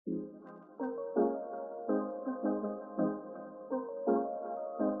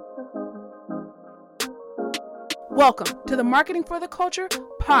Welcome to the Marketing for the Culture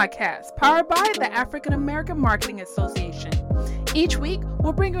podcast, powered by the African American Marketing Association. Each week,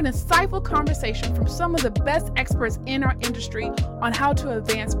 we'll bring you an insightful conversation from some of the best experts in our industry on how to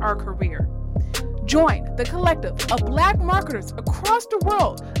advance our career. Join the collective of Black marketers across the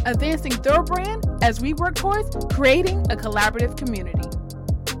world, advancing their brand as we work towards creating a collaborative community.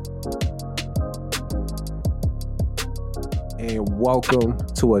 And welcome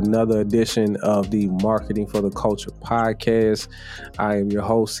to another edition of the Marketing for the Culture podcast. I am your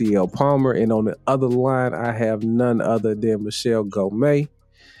host, C.L. Palmer, and on the other line, I have none other than Michelle Gomez.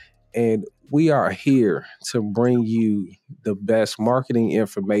 And we are here to bring you the best marketing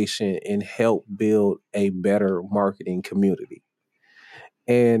information and help build a better marketing community.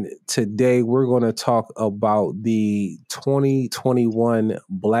 And today we're going to talk about the 2021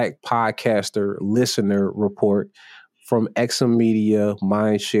 Black Podcaster Listener Report from Exum Media,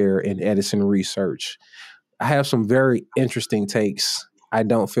 Mindshare, and Edison Research. I have some very interesting takes. I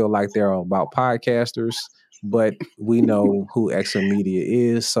don't feel like they're about podcasters, but we know who Exum Media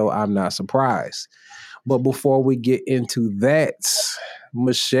is, so I'm not surprised. But before we get into that,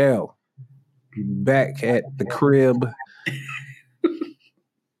 Michelle, back at the crib.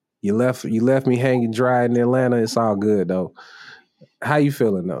 You left me hanging dry in Atlanta. It's all good though. How you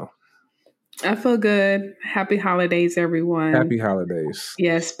feeling though? I feel good. Happy holidays, everyone. Happy holidays.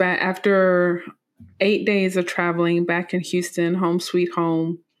 Yes, but after 8 days of traveling back in Houston, home sweet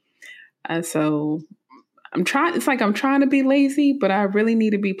home. So I'm trying to be lazy, but I really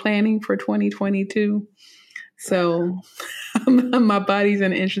need to be planning for 2022. So my body's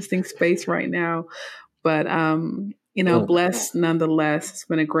in an interesting space right now, but blessed nonetheless. It's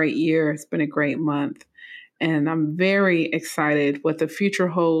been a great year. It's been a great month, and I'm very excited what the future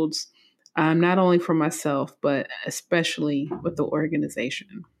holds. Not only for myself, but especially with the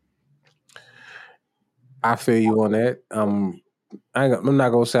organization. I feel you on that. I'm not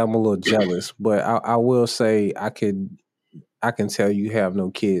gonna say I'm a little jealous, but I will say I can tell you have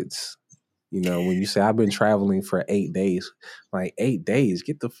no kids. You know, when you say I've been traveling for 8 days, like 8 days,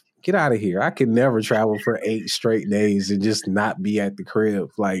 get out of here. I could never travel for 8 straight days and just not be at the crib.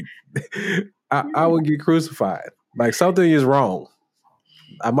 Like I would get crucified. Like something is wrong.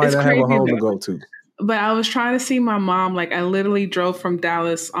 I might not have a home to go to. But I was trying to see my mom. Like I literally drove from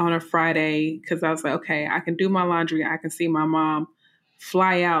Dallas on a Friday because I was like, okay, I can do my laundry. I can see my mom.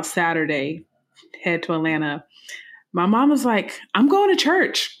 Fly out Saturday, head to Atlanta. My mom was like, I'm going to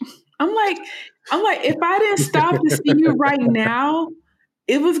church. I'm like, if I didn't stop to see you right now,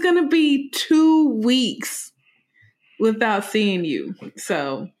 it was going to be 2 weeks without seeing you.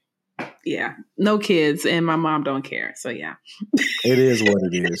 So yeah, no kids, and my mom don't care. So yeah, it is what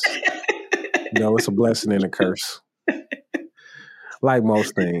it is. No, it's a blessing and a curse, like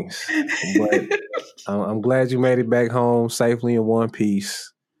most things. But I'm glad you made it back home safely in one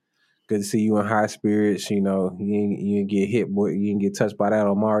piece. Good to see you in high spirits. You know, you didn't get hit, boy. You didn't get touched by that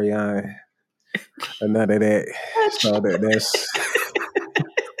on Marianne or none of that. So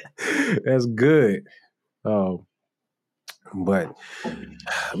that's good. But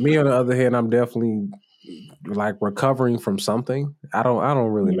me on the other hand, I'm definitely like recovering from something. I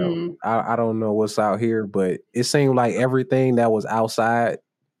don't really know. I don't know what's out here, but it seemed like everything that was outside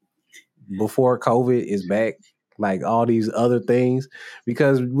before COVID is back. Like all these other things,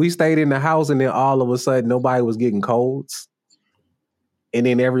 because we stayed in the house and then all of a sudden nobody was getting colds. And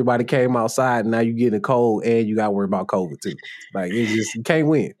then everybody came outside and now you getting a cold and you got to worry about COVID too. Like it's just, you can't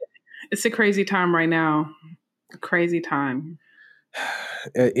win. It's a crazy time right now. Crazy time.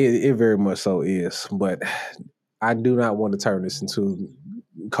 It very much so is, but I do not want to turn this into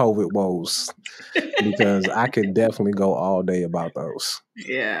COVID woes because I could definitely go all day about those.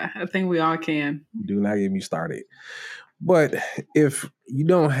 Yeah, I think we all can. Do not get me started. But if you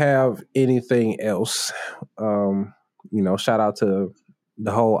don't have anything else, shout out to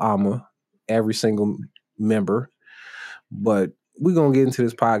the whole AMA, every single member. But we're going to get into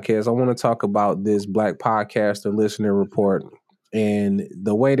this podcast. I want to talk about this Black Podcaster Listener Report. And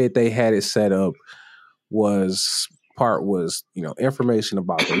the way that they had it set up was information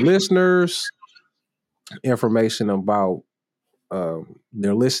about the listeners, information about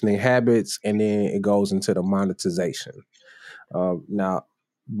their listening habits, and then it goes into the monetization. Now,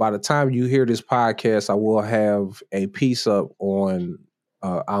 by the time you hear this podcast, I will have a piece up on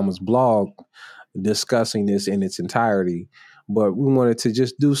AMA's blog discussing this in its entirety. But we wanted to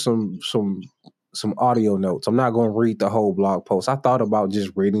just do some audio notes. I'm not going to read the whole blog post. I thought about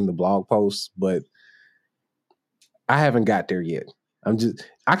just reading the blog post, but I haven't got there yet.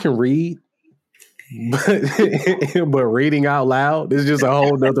 I can read, but reading out loud is just a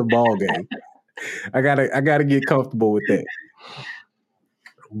whole nother ball game. I gotta get comfortable with that.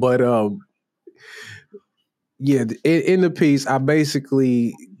 But yeah, in the piece, I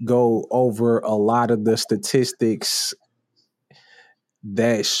basically go over a lot of the statistics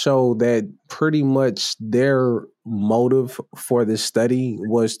that show that pretty much their motive for this study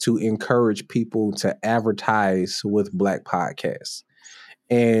was to encourage people to advertise with Black podcasts.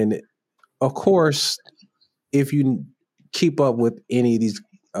 And of course, if you keep up with any of these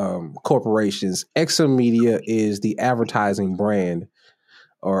corporations, XM Media is the advertising brand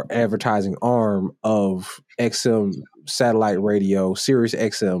or advertising arm of XM Satellite Radio, Sirius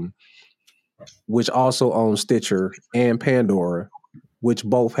XM, which also owns Stitcher and Pandora, which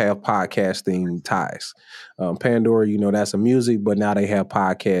both have podcasting ties. Pandora, that's a music, but now they have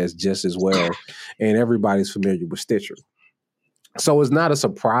podcasts just as well. And everybody's familiar with Stitcher. So it's not a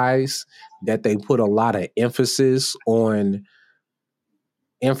surprise that they put a lot of emphasis on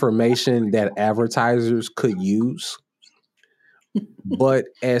information that advertisers could use. But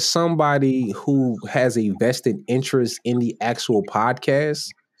as somebody who has a vested interest in the actual podcast,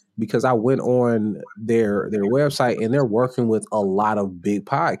 because I went on their website and they're working with a lot of big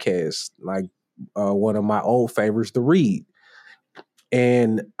podcasts, like one of my old favorites, The Read.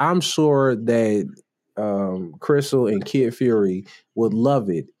 And I'm sure that Crystal and Kid Fury would love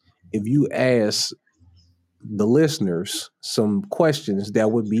it if you ask the listeners some questions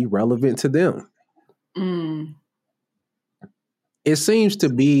that would be relevant to them. Mm. It seems to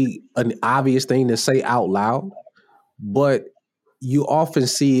be an obvious thing to say out loud, but you often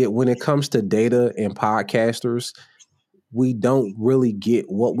see it when it comes to data and podcasters. We don't really get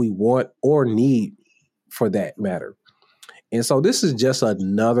what we want or need for that matter. And so this is just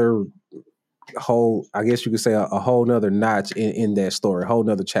another whole, I guess you could say a whole nother notch in that story, a whole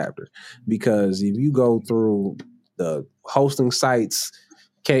nother chapter. Because if you go through the hosting sites,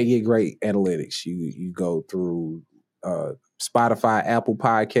 can't get great analytics. You go through Spotify, Apple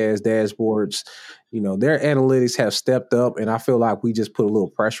Podcast dashboards, their analytics have stepped up, and I feel like we just put a little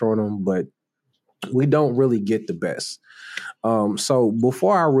pressure on them, but we don't really get the best. So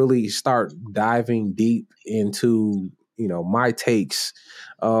before I really start diving deep into, my takes,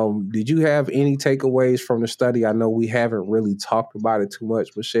 did you have any takeaways from the study? I know we haven't really talked about it too much,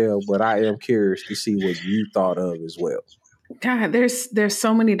 Michelle, but I am curious to see what you thought of as well. God, there's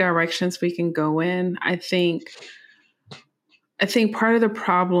so many directions we can go in. I think part of the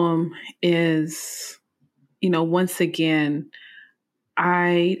problem is, once again,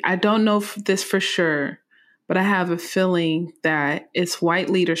 I don't know this for sure, but I have a feeling that it's white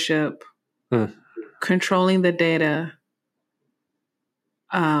leadership controlling the data,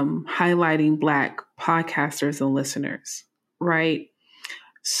 highlighting Black podcasters and listeners, right?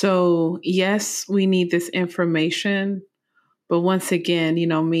 So yes, we need this information, but once again,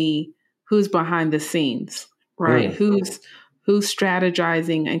 who's behind the scenes, right? Who's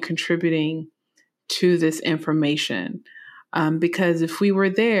strategizing and contributing to this information? Because if we were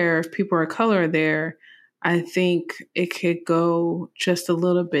there, if people of color are there, I think it could go just a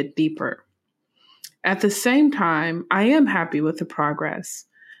little bit deeper. At the same time, I am happy with the progress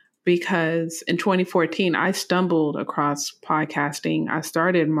because in 2014, I stumbled across podcasting. I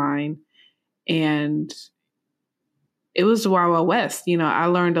started mine and it was the Wild Wild West. I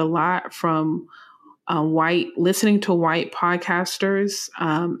learned a lot from listening to white podcasters,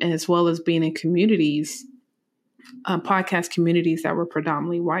 as well as being in communities, podcast communities that were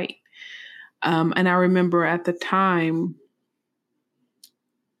predominantly white. And I remember at the time,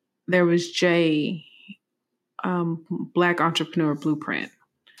 there was Jay, Black Entrepreneur Blueprint.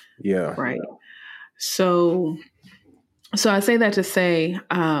 Yeah. Right. So I say that to say,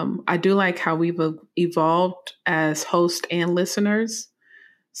 I do like how we've evolved as hosts and listeners.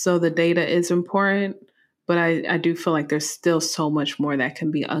 So the data is important, but I do feel like there's still so much more that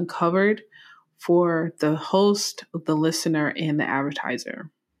can be uncovered for the host, the listener, and the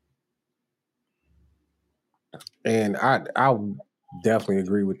advertiser. And I definitely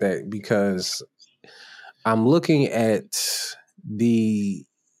agree with that because I'm looking at the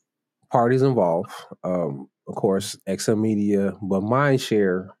parties involved. Of course, XM Media, but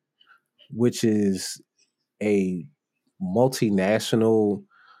Mindshare, which is a multinational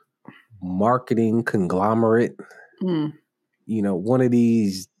marketing conglomerate. One of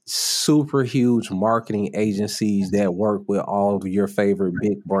these super huge marketing agencies that work with all of your favorite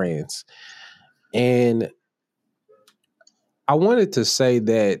big brands. And I wanted to say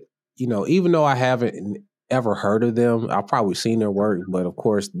that, even though I haven't ever heard of them, I've probably seen their work, but of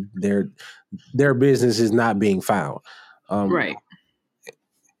course their business is not being found. Right.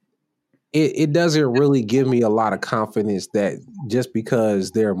 it doesn't really give me a lot of confidence that just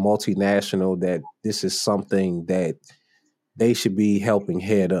because they're multinational, that this is something that they should be helping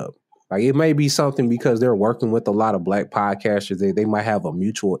head up. Like, it may be something because they're working with a lot of Black podcasters. They might have a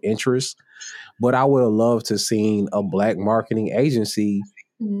mutual interest, but I would have loved to seen a Black marketing agency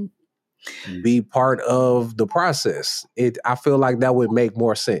be part of the process. I feel like that would make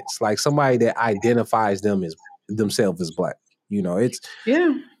more sense. Like somebody that identifies themselves as Black. You know,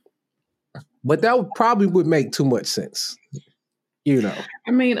 but that probably would make too much sense. You know,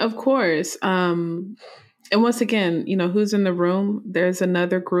 I mean, of course. And once again, you know, who's in the room? There's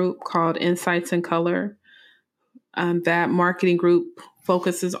another group called Insights in Color. That marketing group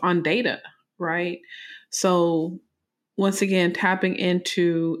focuses on data, right? So once again, tapping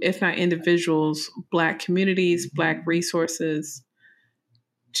into, if not individuals, Black communities, Black resources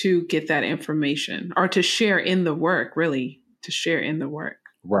to get that information or to share in the work, really, to share in the work.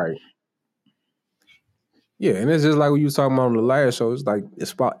 Right. Yeah, and it's just like what you were talking about on the last show. It's like,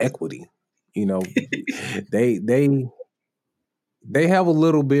 it's about equity. You know, they have a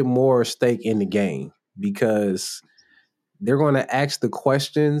little bit more stake in the game because they're going to ask the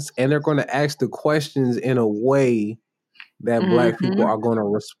questions, and they're going to ask the questions in a way that Black people are going to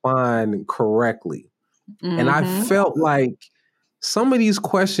respond correctly. And I felt like some of these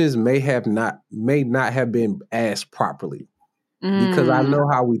questions may not have been asked properly because I know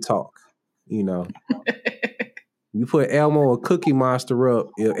how we talk, you know. You put Elmo a Cookie Monster up.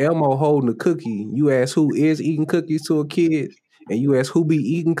 If Elmo holding a cookie, you ask who is eating cookies to a kid, and you ask who be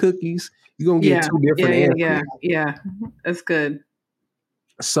eating cookies, you're going to get two different answers. Yeah. That's good.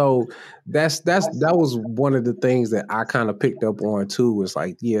 So that was one of the things that I kind of picked up on too, was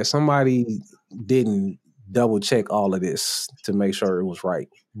like, yeah, somebody didn't double check all of this to make sure it was right.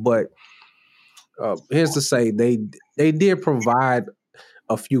 But here's to say they did provide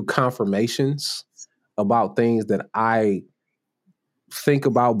a few confirmations about things that I think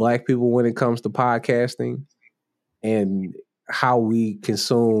about Black people when it comes to podcasting and how we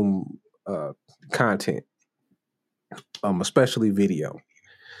consume content, especially video.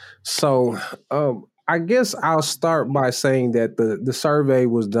 So I guess I'll start by saying that the survey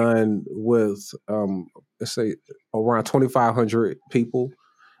was done with, let's say, around 2,500 people,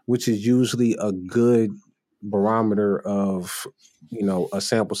 which is usually a good barometer of, you know, a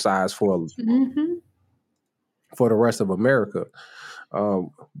sample size for the rest of America.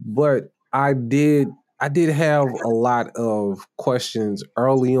 But I did have a lot of questions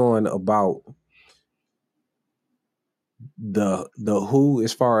early on about the who,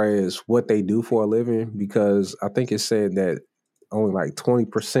 as far as what they do for a living, because I think it said that only like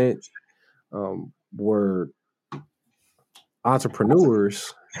 20% were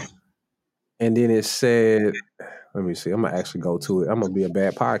entrepreneurs. And then it said, let me see, I'm gonna actually go to it. I'm gonna be a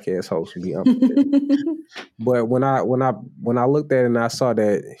bad podcast host and be unprepared. But when I looked at it and I saw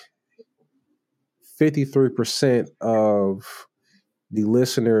that 53% of the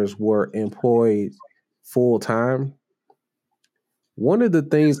listeners were employed full time, one of the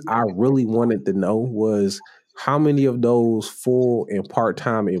things I really wanted to know was how many of those full and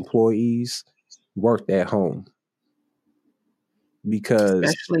part-time employees worked at home. Because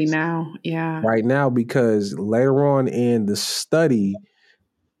especially now, right now, because later on in the study,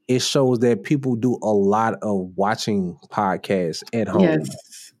 it shows that people do a lot of watching podcasts at home.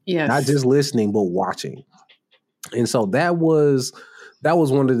 Yes. Not just listening, but watching. And so that was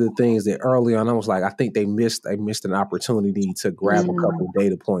one of the things that early on I was like, I think they missed an opportunity to grab a couple of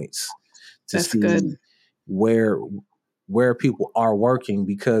data points to That's see good. where people are working,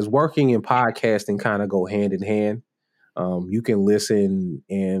 because working and podcasting kind of go hand in hand. You can listen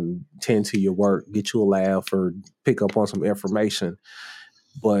and tend to your work, get you a laugh, or pick up on some information.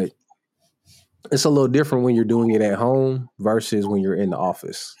 But it's a little different when you're doing it at home versus when you're in the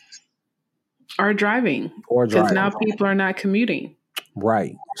office. Or driving. Because now people are not commuting.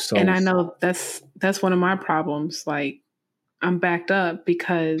 Right. So, and I know that's one of my problems. Like, I'm backed up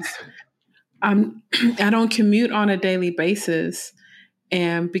because I don't commute on a daily basis.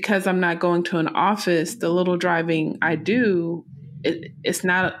 And because I'm not going to an office, the little driving I do, it's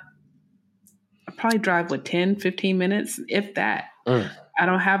not, I probably drive with 10, 15 minutes, if that. I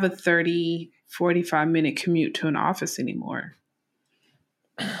don't have a 30, 45-minute commute to an office anymore.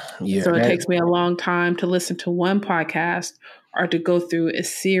 Yeah, so it takes me a long time to listen to one podcast or to go through a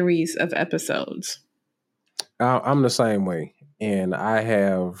series of episodes. I'm the same way. And I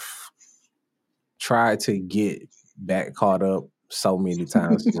have tried to get back caught up so many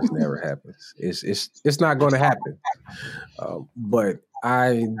times. It just never happens. It's not going to happen. But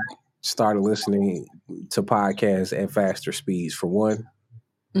I started listening to podcasts at faster speeds, for one.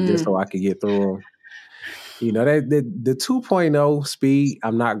 just so I could get through them. You know, that the 2.0 speed,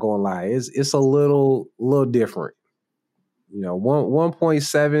 I'm not gonna lie, it's a little different. You know,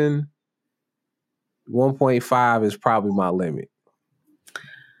 1.7, 1.5 is probably my limit.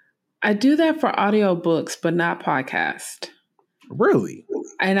 I do that for audiobooks, but not podcast. Really?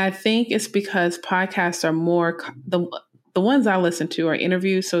 And I think it's because podcasts are more the ones I listen to are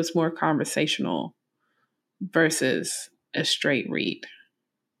interviews, so it's more conversational versus a straight read.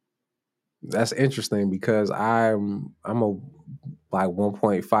 That's interesting because I'm a like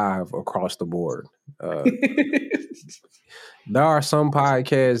 1.5 across the board. There are some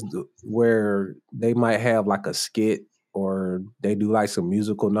podcasts where they might have like a skit or they do like some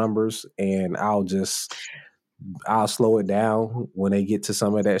musical numbers, and I'll slow it down when they get to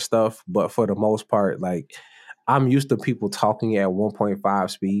some of that stuff. But for the most part, like I'm used to people talking at 1.5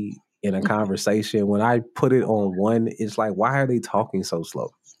 speed in a conversation. When I put it on 1, it's like, why are they talking so slow?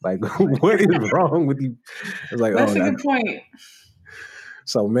 Like, what is wrong with you? It's like, that's a good point.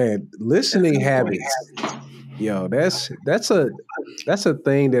 So, man, listening habits, yo, that's a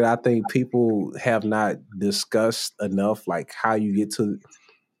thing that I think people have not discussed enough. Like how you get to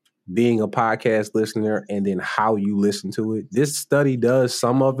being a podcast listener and then how you listen to it. This study does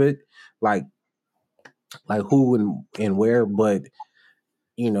some of it, like who and where, but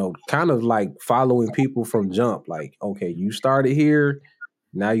you know, kind of like following people from jump. Like, okay, you started here,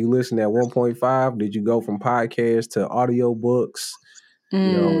 now you listen at 1.5. Did you go from podcast to audiobooks? You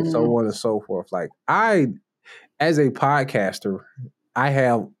know, and so on and so forth. Like as a podcaster, I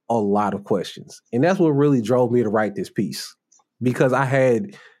have a lot of questions. And that's what really drove me to write this piece, because I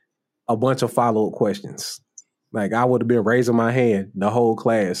had a bunch of follow-up questions. Like I would have been raising my hand the whole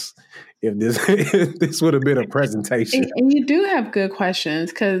class if this would have been a presentation. And you do have good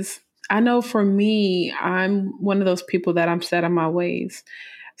questions, because I know for me, I'm one of those people that I'm set in my ways.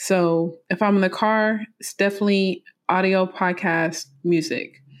 So if I'm in the car, it's definitely audio, podcast,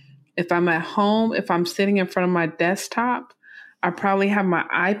 music. If I'm at home, if I'm sitting in front of my desktop, I probably have my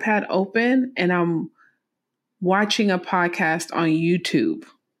iPad open and I'm watching a podcast on YouTube,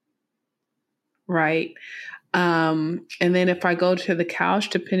 right? And then if I go to the couch,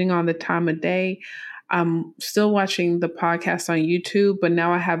 depending on the time of day, I'm still watching the podcast on YouTube, but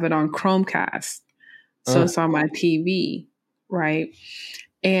now I have it on Chromecast. So it's on my TV, right?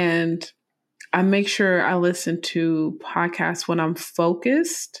 And I make sure I listen to podcasts when I'm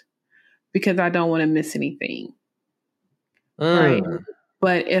focused, because I don't want to miss anything. Right.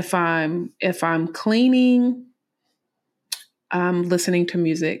 But if I'm cleaning, I'm listening to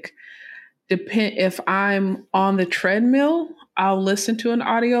music. If I'm on the treadmill, I'll listen to an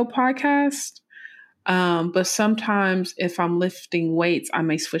audio podcast. But sometimes if I'm lifting weights, I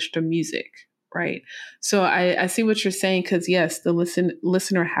may switch to music. Right. So I see what you're saying, because yes, the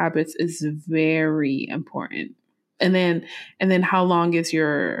listener habits is very important. And then how long do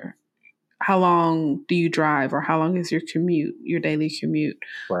you drive, or how long is your commute, your daily commute,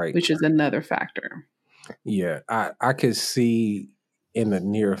 right? Which is another factor. Yeah, I could see in the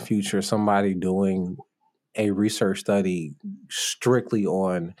near future somebody doing a research study strictly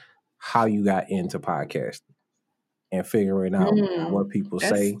on how you got into podcasting and figuring out what people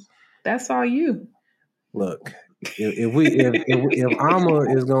say. That's all you. Look, if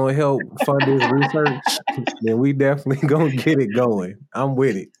Alma is going to help fund this research, then we definitely going to get it going. I'm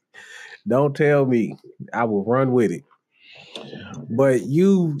with it. Don't tell me. I will run with it. But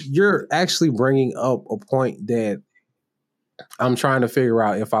you're actually bringing up a point that I'm trying to figure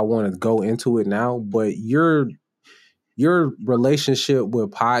out if I want to go into it now. But your relationship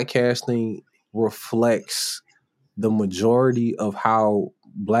with podcasting reflects the majority of how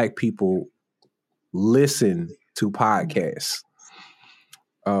Black people listen to podcasts.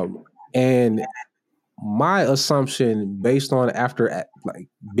 And my assumption, based on after like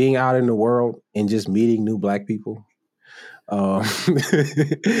being out in the world and just meeting new Black people,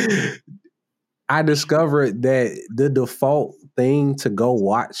 I discovered that the default thing to go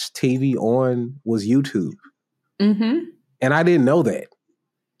watch TV on was YouTube. Mm-hmm. And I didn't know that.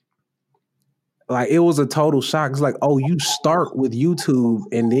 Like, it was a total shock. It's like, oh, you start with YouTube,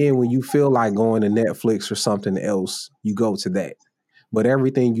 and then when you feel like going to Netflix or something else, you go to that. But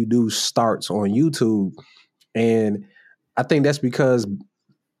everything you do starts on YouTube. And I think that's because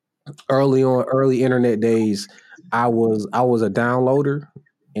early internet days, I was a downloader.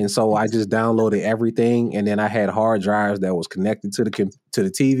 And so I just downloaded everything, and then I had hard drives that was connected to the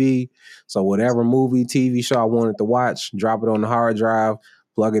TV. So whatever movie, TV show I wanted to watch, drop it on the hard drive,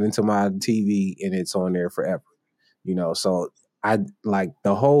 plug it into my TV, and it's on there forever. You know, so I like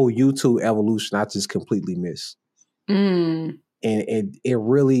the whole YouTube evolution. I just completely missed. And it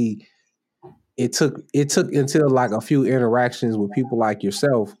really, it took until like a few interactions with people like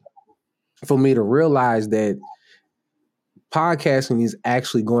yourself for me to realize that podcasting is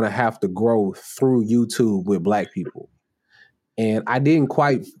actually going to have to grow through YouTube with Black people. And I didn't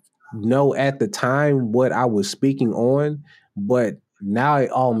quite know at the time what I was speaking on, but now it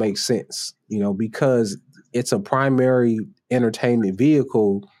all makes sense, because it's a primary entertainment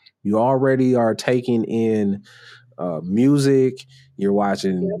vehicle. You already are taking in music, you're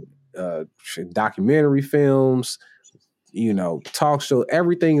watching documentary films, talk show,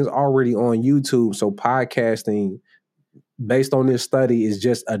 everything is already on YouTube. So podcasting, based on this study, is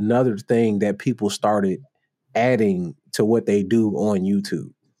just another thing that people started adding to what they do on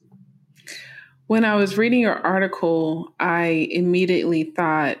YouTube. When I was reading your article, I immediately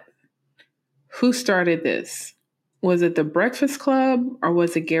thought, who started this? Was it the Breakfast Club or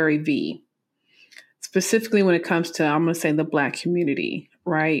was it Gary Vee? Specifically when it comes to, I'm going to say, the Black community,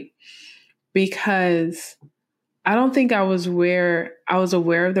 right? Because I don't think I was aware of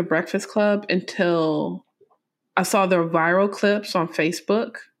the Breakfast Club until I saw their viral clips on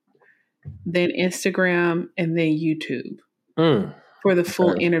Facebook, then Instagram, and then YouTube for the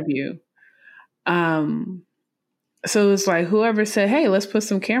full interview. So it was like whoever said, hey, let's put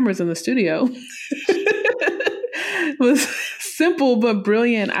some cameras in the studio. It was simple but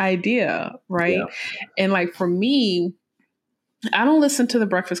brilliant idea, right? Yeah. And like for me, I don't listen to the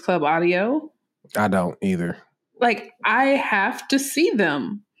Breakfast Club audio. I don't either. Like I have to see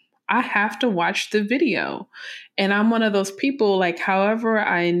them. I have to watch the video. And I'm one of those people, like however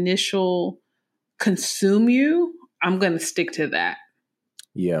I initial consume you, I'm going to stick to that.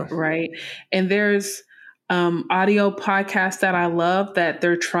 Yeah. Right. And there's audio podcasts that I love that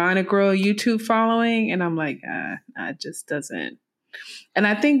they're trying to grow a YouTube following. And I'm like, it just doesn't. And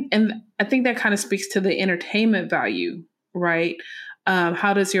I think that kind of speaks to the entertainment value, right?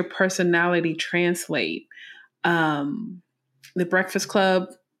 How does your personality translate? The Breakfast Club,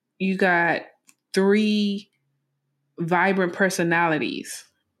 you got 3 vibrant personalities,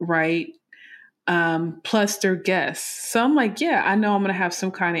 right? Plus their guests. So I'm like, yeah, I know I'm going to have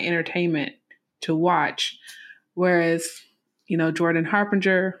some kind of entertainment to watch. Whereas, Jordan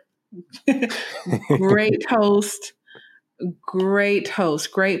Harbinger, great host, great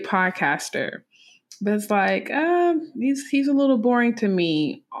podcaster. But it's like, he's a little boring to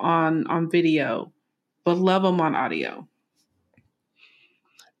me on video, but love him on audio.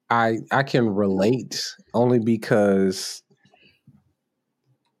 I can relate only because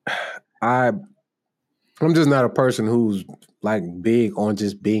I'm just not a person who's like big on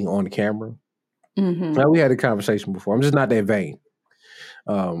just being on the camera. Mm-hmm. Now, we had a conversation before. I'm just not that vain.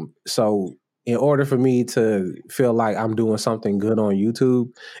 So in order for me to feel like I'm doing something good on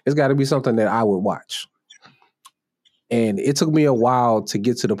YouTube, it's got to be something that I would watch. And it took me a while to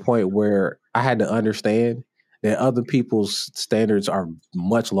get to the point where I had to understand that other people's standards are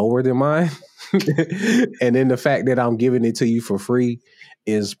much lower than mine. And then the fact that I'm giving it to you for free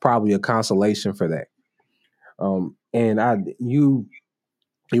is probably a consolation for that. And you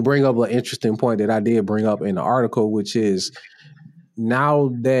bring up an interesting point that I did bring up in the article, which is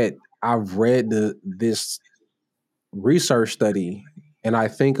now that I've read this research study and I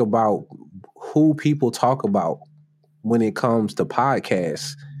think about who people talk about when it comes to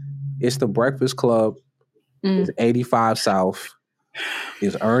podcasts, it's the Breakfast Club, it's 85 South,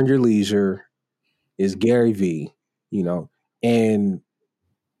 it's Earn Your Leisure, it's Gary Vee, and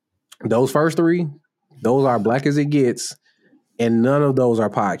those first 3, those are Black as it gets, and none of those are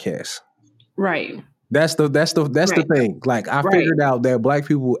podcasts. Right. That's the thing. Like I figured out that Black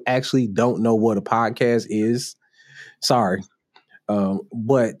people actually don't know what a podcast is. Sorry.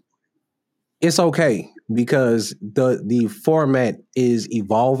 But it's okay because the format is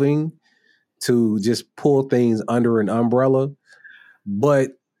evolving to just pull things under an umbrella, but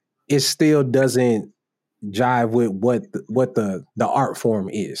it still doesn't jive with what the art form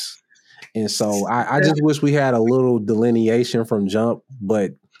is. And so I just wish we had a little delineation from jump.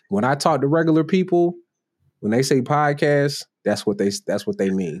 But when I talk to regular people, when they say podcast, that's what they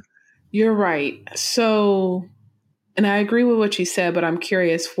mean. You're right. So, and I agree with what you said, but I'm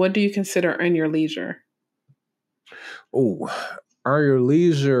curious, what do you consider Earn Your Leisure? Oh, Earn Your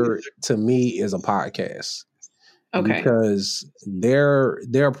Leisure to me is a podcast. Okay. Because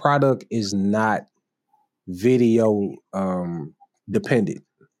their product is not video dependent.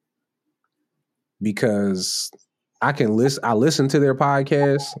 Because I listen to their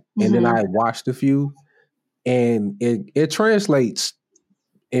podcast and then I watched a few, and it translates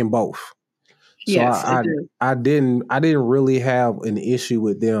in both. So yes, I didn't really have an issue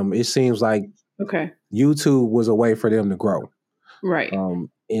with them. It seems like YouTube was a way for them to grow. Right.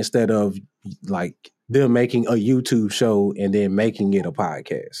 Instead of like them making a YouTube show and then making it a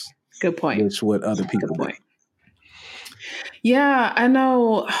podcast. Good point. Which what other people do. Yeah, I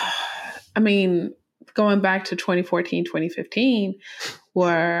know. I mean, going back to 2014, 2015,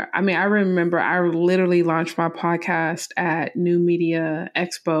 where, I mean, I remember I literally launched my podcast at New Media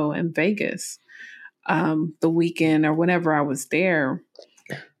Expo in Vegas the weekend or whenever I was there.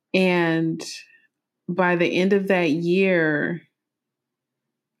 And by the end of that year,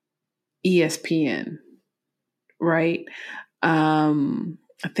 ESPN, right? I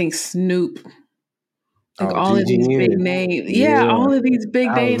think Snoop, like all of these big names. Yeah, all of these big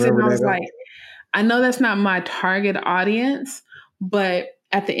names. And I was like, I know that's not my target audience, but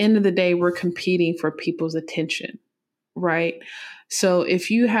at the end of the day, we're competing for people's attention, right? So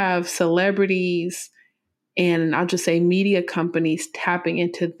if you have celebrities and I'll just say media companies tapping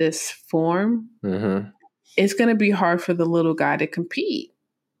into this form, it's going to be hard for the little guy to compete.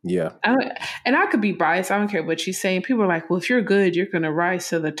 Yeah. And I could be biased. I don't care what she's saying. People are like, well, if you're good, you're going to rise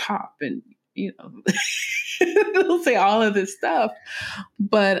to the top. And, you know, they'll say all of this stuff.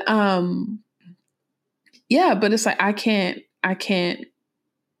 But, yeah, but it's like, I can't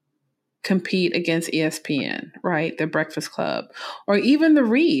compete against ESPN, right? The Breakfast Club, or even The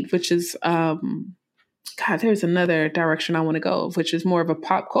Read, which is, God, there's another direction I want to go, which is more of a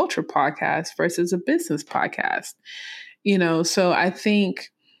pop culture podcast versus a business podcast, you know? So I think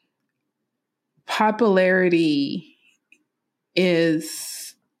popularity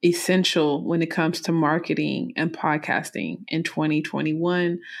is essential when it comes to marketing and podcasting in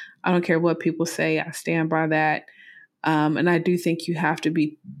 2021. I don't care what people say. I stand by that. And I do think you have to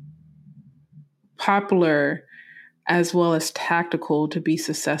be popular as well as tactical to be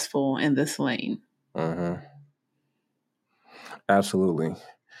successful in this lane. Absolutely.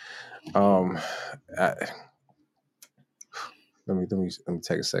 Let me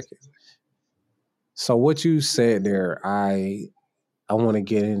take a second. So what you said there, I want to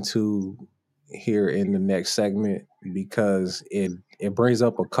get into here in the next segment because it brings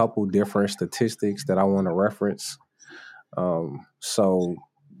up a couple different statistics that I want to reference. So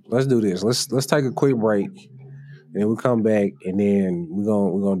let's do this. Let's take a quick break, and then we'll come back, and then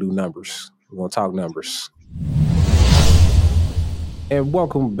we're gonna do numbers. We're gonna talk numbers. And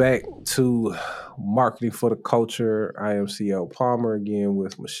welcome back to Marketing for the Culture. I am CL Palmer again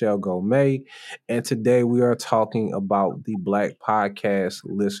with Michelle Gomez. And today we are talking about the Black Podcast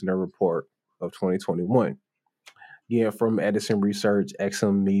Listener Report of 2021. Again, from Edison Research,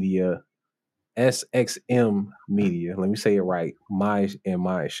 SXM Media. Let me say it right.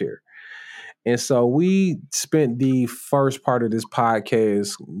 Mindshare. And so we spent the first part of this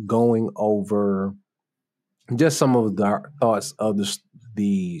podcast going over just some of the thoughts of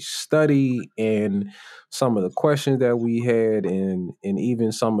the study and some of the questions that we had and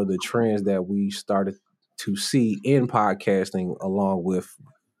even some of the trends that we started to see in podcasting, along with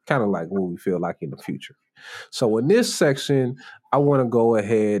kind of like what we feel like in the future. So in this section, I want to go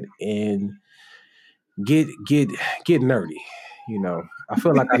ahead and get nerdy. You know, I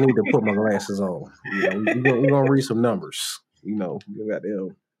feel like I need to put my glasses on. You know, we're gonna read some numbers. You know, you got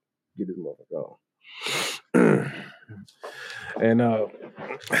to get this motherfucker on. And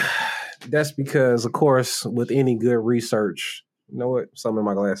that's because, of course, with any good research, you know what? Some in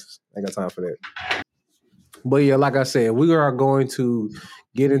my glasses. I ain't got time for that. But yeah, like I said, we are going to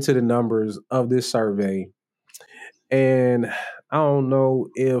get into the numbers of this survey. And I don't know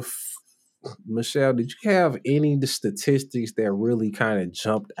if, Michelle, did you have any of the statistics that really kind of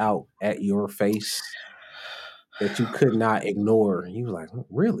jumped out at your face that you could not ignore? You were like,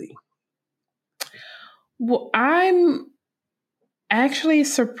 really? Well, I'm actually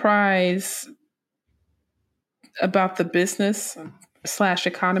surprised about the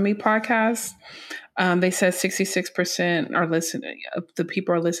business/economy podcast. They said 66% are listening. The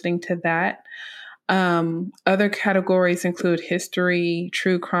people are listening to that. Other categories include history,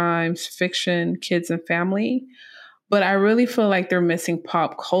 true crimes, fiction, kids and family. But I really feel like they're missing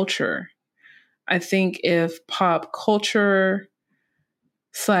pop culture. I think if pop culture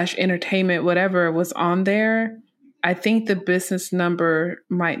 / entertainment, whatever was on there, I think the business number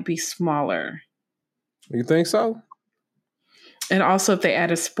might be smaller. You think so? And also if they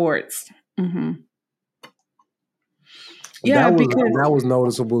added sports. Mm-hmm. Yeah, because that was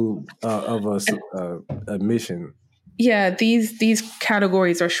noticeable of a admission. Yeah, these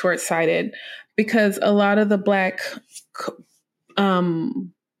categories are short-sighted because a lot of the Black,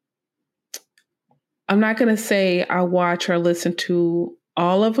 I'm not going to say I watch or listen to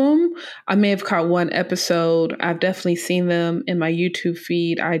all of them. I may have caught one episode. I've definitely seen them in my YouTube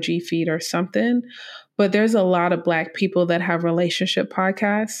feed, IG feed, or something. but there's a lot of Black people that have relationship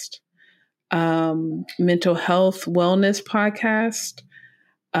podcasts, mental health, wellness podcast.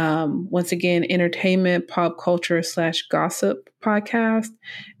 Once again, entertainment, pop culture / gossip podcast.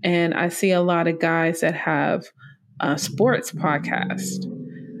 And I see a lot of guys that have sports podcast.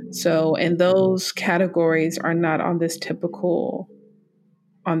 So, and those categories are not on this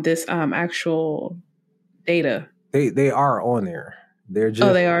actual data. They are on there. They're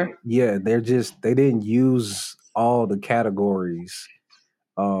just, they are. Yeah, they didn't use all the categories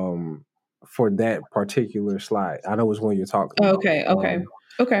for that particular slide. I know which one you're talking about.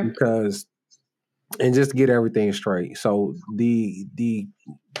 Okay. Because, and just to get everything straight, so the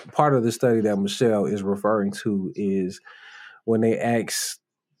part of the study that Michelle is referring to is when they asked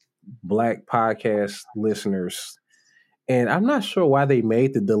Black podcast listeners, and I'm not sure why they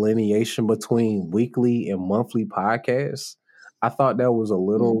made the delineation between weekly and monthly podcasts. I thought that was a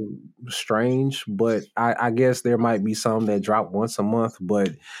little strange, but I guess there might be some that drop once a month.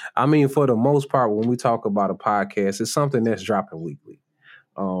 But I mean, for the most part, when we talk about a podcast, it's something that's dropping weekly.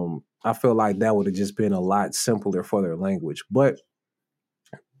 I feel like that would have just been a lot simpler for their language. But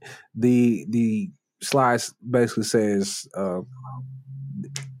the slides basically says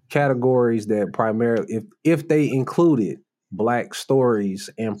categories that primarily, if they included Black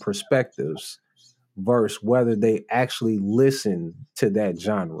stories and perspectives, versus whether they actually listen to that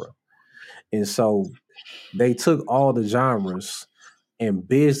genre. And so they took all the genres, and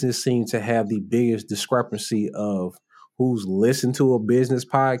business seemed to have the biggest discrepancy of who's listened to a business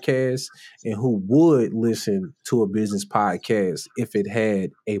podcast and who would listen to a business podcast if it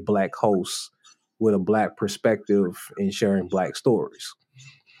had a Black host with a Black perspective and sharing Black stories.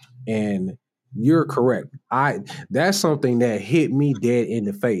 And you're correct. That's something that hit me dead in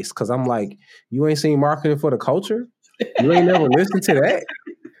the face, because I'm like, you ain't seen Marketing for the Culture? You ain't never listened to that?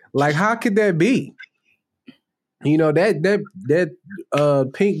 Like, how could that be? You know,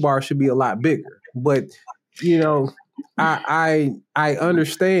 that pink bar should be a lot bigger. But, you know, I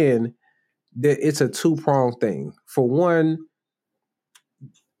understand that it's a two-pronged thing. For one,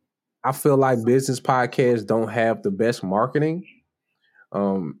 I feel like business podcasts don't have the best marketing.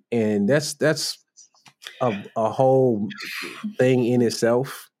 And that's a whole thing in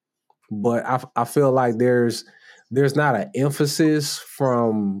itself. But I feel like there's not an emphasis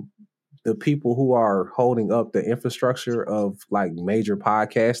from the people who are holding up the infrastructure of like major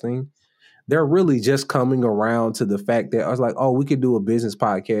podcasting. They're really just coming around to the fact that I was like, oh, we could do a business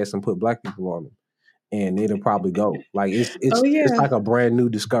podcast and put Black people on them, and it'll probably go. Like it's like a brand new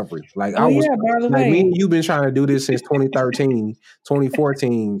discovery. Like by the like way, me and you've been trying to do this since 2013,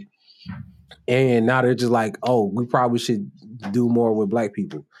 2014. And now they're just like, oh, we probably should do more with Black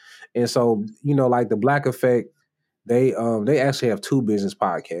people. And so, you know, like the Black Effect, they actually have two business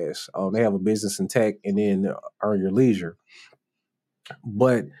podcasts. They have a Business and Tech and then Earn Your Leisure.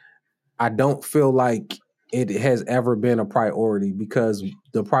 But I don't feel like it has ever been a priority, because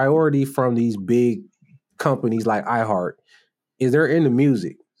the priority from these big companies like iHeart is they're into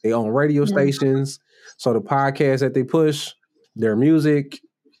music. They own radio stations. So the podcasts that they push, their music,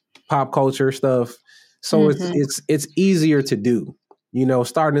 pop culture stuff. So it's easier to do. You know,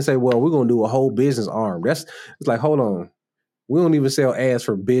 starting to say, well, we're going to do a whole business arm. It's like, hold on. We don't even sell ads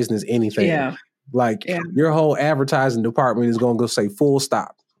for business anything. Yeah. Like your whole advertising department is going to go say full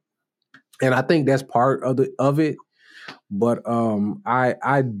stop. And I think that's part of it. But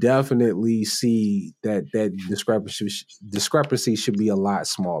I definitely see that discrepancy should be a lot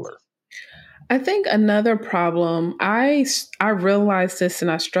smaller. I think another problem, I realized this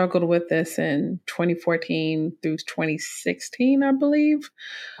and I struggled with this in 2014 through 2016, I believe,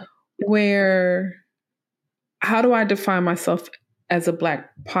 where how do I define myself as a Black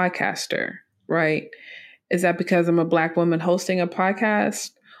podcaster, right? Is that because I'm a Black woman hosting a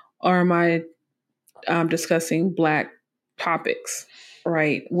podcast, or am I discussing Black topics,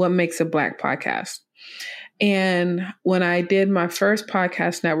 right? What makes a Black podcast? And when I did my first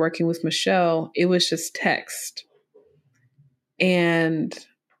podcast networking with Michelle, it was just text. And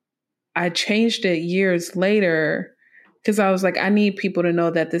I changed it years later because I was like, I need people to know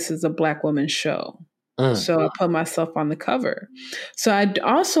that this is a Black woman show. So I put myself on the cover. So I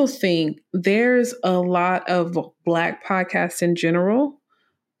also think there's a lot of Black podcasts in general,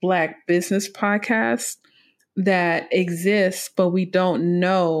 Black business podcasts that exist, but we don't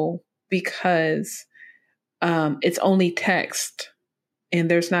know because it's only text and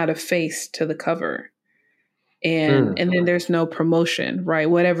there's not a face to the cover. And then there's no promotion, right?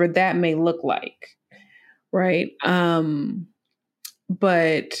 Whatever that may look like, right?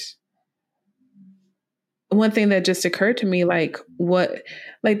 But one thing that just occurred to me, like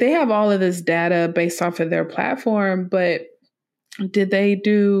they have all of this data based off of their platform, but did they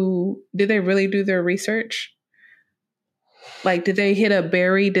really do their research? Like, did they hit a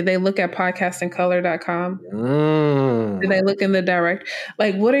Barry? Did they look at podcastingcolor.com? Did they look in the direct?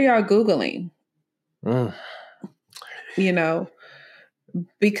 Like, what are y'all Googling? You know,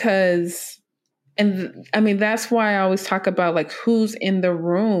 because, and I mean, that's why I always talk about like who's in the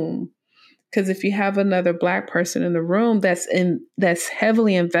room. Because if you have another Black person in the room that's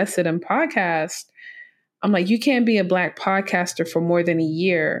heavily invested in podcasts, I'm like, you can't be a Black podcaster for more than a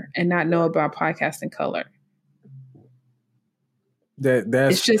year and not know about Podcasting Color.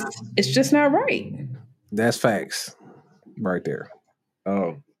 It's just not right. That's facts, right there.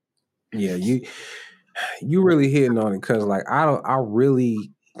 Yeah, you really hitting on it, because like I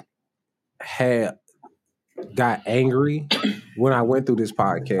really got angry when I went through this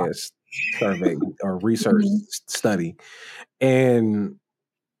podcast survey or research study, and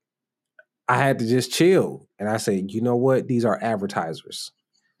I had to just chill. And I said, you know what? These are advertisers.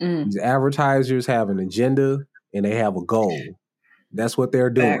 These advertisers have an agenda and they have a goal. That's what they're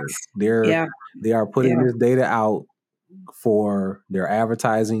doing. They are putting this data out for their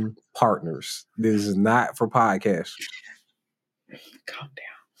advertising partners. This is not for podcasters. Calm down.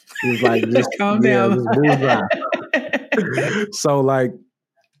 It's like just calm down. Just move on. So like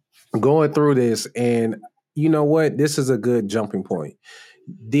going through this, and you know what? This is a good jumping point.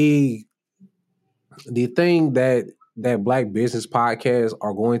 The thing that Black business podcasts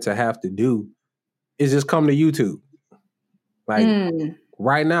are going to have to do is just come to YouTube. Like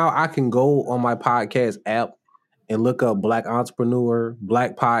right now, I can go on my podcast app and look up Black entrepreneur,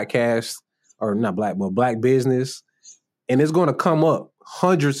 Black podcast, or not Black, but Black business, and it's going to come up.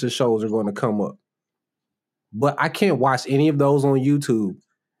 Hundreds of shows are going to come up, but I can't watch any of those on YouTube.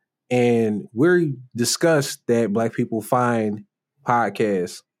 And we discussed that Black people find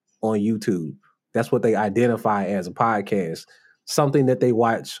podcasts on YouTube. That's what they identify as a podcast, something that they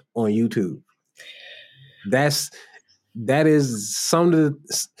watch on YouTube. That is some of the,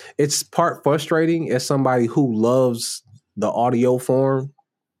 it's part frustrating as somebody who loves the audio form,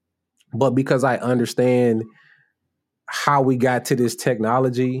 but because I understand how we got to this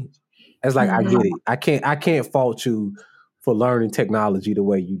technology, it's like, I get it. I can't fault you for learning technology the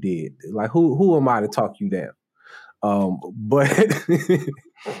way you did. Like who am I to talk you down? But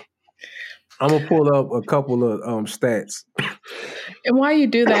I'm gonna pull up a couple of stats. And while you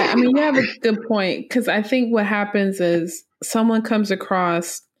do that, I mean, you have a good point, because I think what happens is someone comes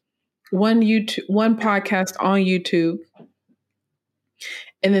across one podcast on YouTube,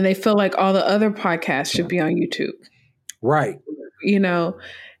 and then they feel like all the other podcasts should be on YouTube, right? You know,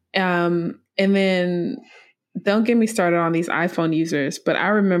 and then don't get me started on these iPhone users. But I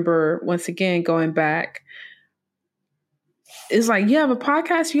remember, once again, going back, it's like, you have a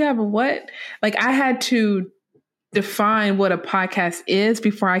podcast, you have a what? Like, I had to define what a podcast is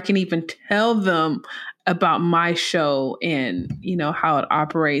before I can even tell them about my show and, you know, how it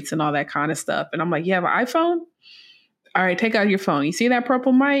operates and all that kind of stuff. And I'm like, you have an iPhone? All right, take out your phone. You see that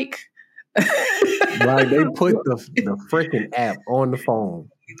purple mic? Like, they put the freaking app on the phone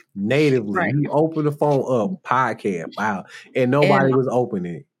natively. Right. You open the phone up, podcast, wow, and nobody was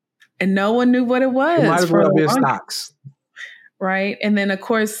opening it. And no one knew what it was. It might as well be stocks. Right. And then, of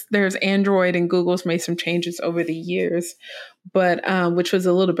course, there's Android, and Google's made some changes over the years, but which was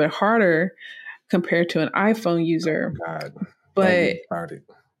a little bit harder compared to an iPhone user. God, but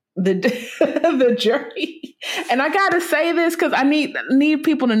the journey, and I got to say this because I need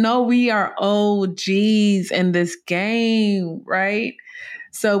people to know we are OGs in this game, right?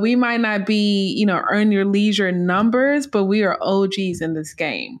 So we might not be, you know, earn your leisure numbers, but we are OGs in this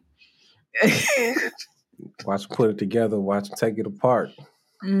game. Watch them put it together. Watch them take it apart.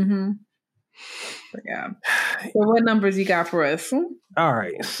 Mm-hmm. Yeah. So what numbers you got for us? All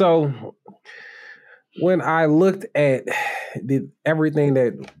right. So when I looked at everything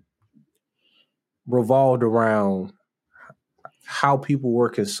that revolved around how people were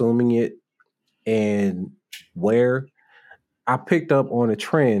consuming it and where, I picked up on a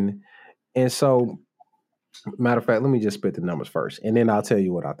trend. And so, matter of fact, let me just spit the numbers first, and then I'll tell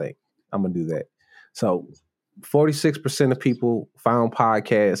you what I think. I'm going to do that. So 46% of people found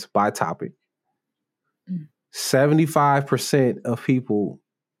podcasts by topic. 75% of people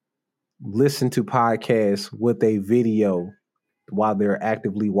listen to podcasts with a video while they're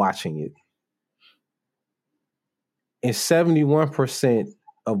actively watching it. And 71%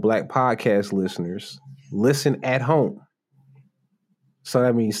 of Black podcast listeners listen at home. So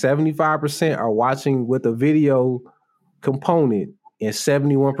that means 75% are watching with a video component, and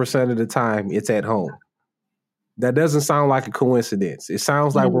 71% of the time it's at home. That doesn't sound like a coincidence. It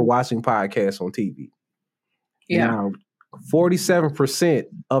sounds like we're watching podcasts on TV. Yeah. Now, 47%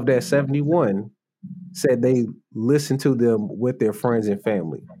 of that 71 said they listen to them with their friends and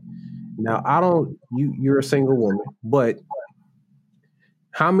family. Now, you're a single woman, but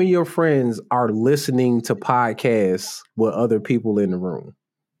how many of your friends are listening to podcasts with other people in the room?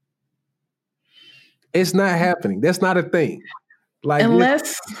 It's not happening. That's not a thing. Like,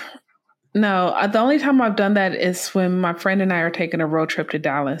 no, the only time I've done that is when my friend and I are taking a road trip to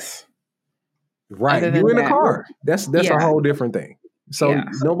Dallas. Right. You in the car. That's a whole different thing. So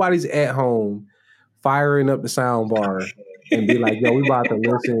nobody's at home firing up the sound bar and be like, yo, we about to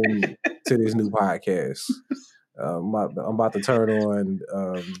listen to this new podcast. I'm about to turn on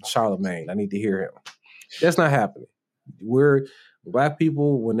Charlemagne. I need to hear him. That's not happening. Black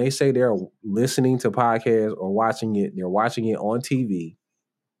people, when they say they're listening to podcasts or watching it, they're watching it on TV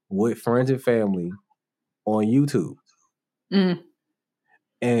with friends and family on YouTube.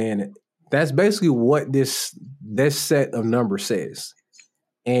 And that's basically what this set of numbers says.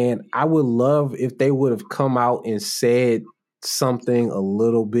 And I would love if they would have come out and said something a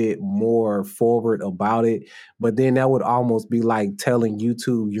little bit more forward about it, but then that would almost be like telling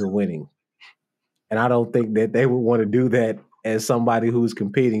YouTube you're winning. And I don't think that they would want to do that as somebody who's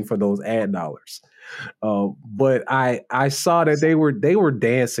competing for those ad dollars. But I saw that they were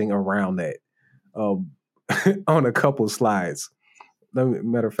dancing around that on a couple slides.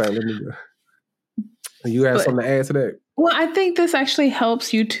 Matter of fact, let me go. You have something to add to that? Well, I think this actually helps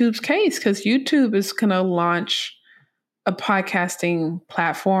YouTube's case because YouTube is going to launch a podcasting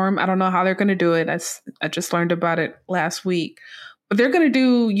platform. I don't know how they're going to do it. I just learned about it last week. But they're going to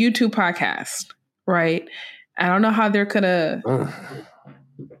do YouTube podcast, right? I don't know how they're going to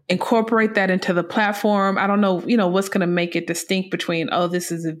incorporate that into the platform. I don't know, what's going to make it distinct between,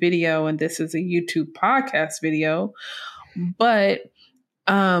 this is a video and this is a YouTube podcast video. But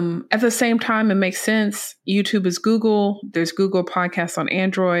at the same time, it makes sense. YouTube is Google. There's Google Podcasts on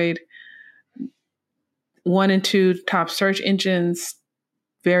Android. 1 and 2 top search engines,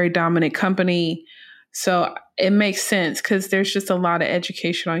 very dominant company. So it makes sense because there's just a lot of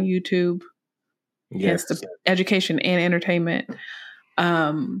education on YouTube. Yes, the education and entertainment.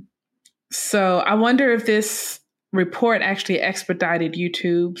 So I wonder if this report actually expedited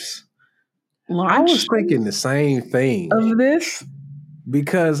YouTube's launch. I was thinking the same thing of this.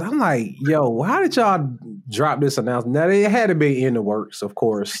 Because I'm like, yo, how did y'all drop this announcement? Now, it had to be in the works, of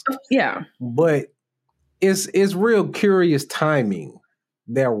course. Yeah. But it's real curious timing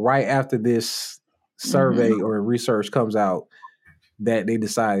that right after this survey or research comes out that they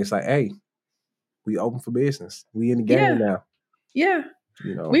decide it's like, hey, we open for business. We in the game now. Yeah.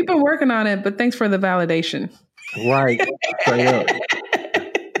 We've been working on it, but thanks for the validation. Right. Straight up.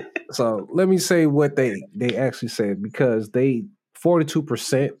 So let me say what they actually said, because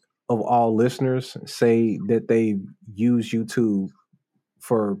 42% of all listeners say that they use YouTube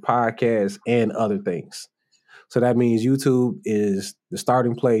for podcasts and other things. So that means YouTube is the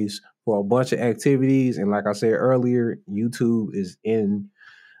starting place for a bunch of activities. And like I said earlier, YouTube is in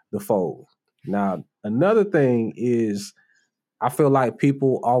the fold. Now, another thing is I feel like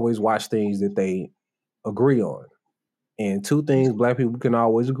people always watch things that they agree on. And 2 things Black people can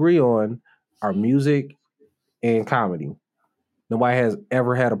always agree on are music and comedy. Nobody has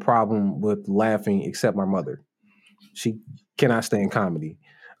ever had a problem with laughing except my mother. She cannot stand comedy.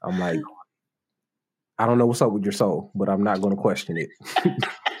 I'm like, I don't know what's up with your soul, but I'm not going to question it.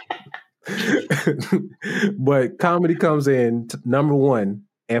 But comedy comes in number 1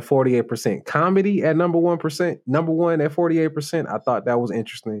 at 48%. Comedy at number 1 at 48%. I thought that was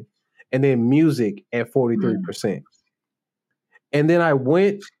interesting. And then music at 43%. And then I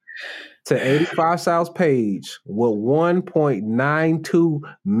went to 85 South's page with 1.92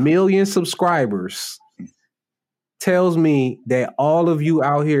 million subscribers. Tells me that all of you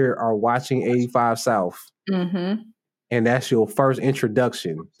out here are watching 85 South. Mm-hmm. And that's your first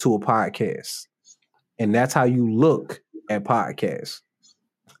introduction to a podcast. And that's how you look at podcasts.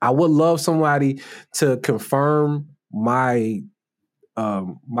 I would love somebody to confirm my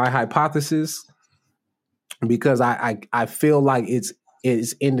hypothesis, because I feel like it's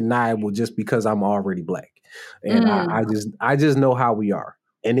undeniable just because I'm already Black. And I just know how we are.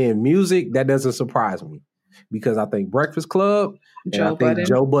 And then music, that doesn't surprise me, because I think Breakfast Club and I think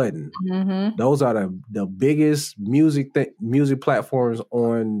Joe Budden. Mm-hmm. Those are the biggest music platforms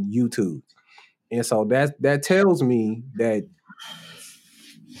on YouTube. And so that tells me that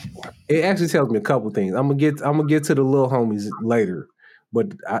it actually tells me a couple things. I'm gonna get to the little homies later,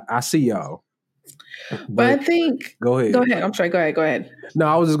 but I see y'all. But I think go ahead. I'm sorry. Go ahead. No,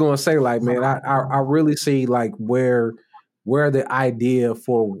 I was just going to say, like, man, I really see like where the idea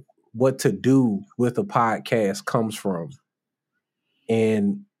for what to do with a podcast comes from,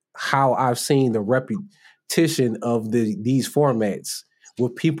 and how I've seen the repetition of these formats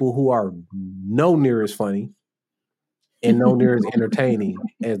with people who are no near as funny and no near as entertaining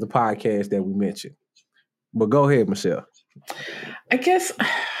as the podcast that we mentioned. But go ahead, Michelle. I guess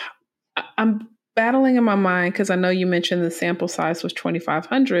I'm battling in my mind because I know you mentioned the sample size was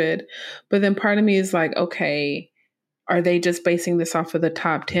 2,500, but then part of me is like, okay, are they just basing this off of the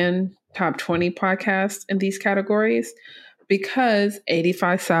top 10, top 20 podcasts in these categories? Because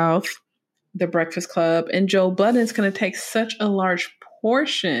 85 South, The Breakfast Club, and Joe Budden is going to take such a large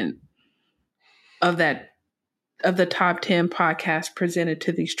portion of the top 10 podcasts presented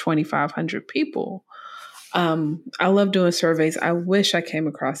to these 2,500 people. I love doing surveys. I wish I came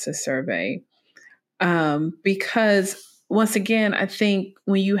across this survey because once again, I think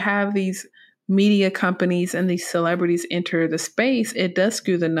when you have these media companies and these celebrities enter the space, it does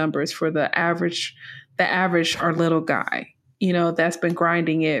skew the numbers for the average or little guy, you know, that's been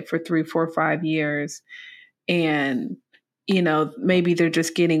grinding it for 3, 4, 5 years. And, you know, maybe they're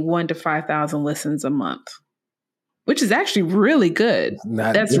just getting 1,000 to 5,000 listens a month, which is actually really good.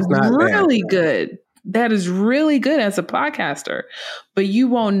 That's really good. That is really good as a podcaster, but you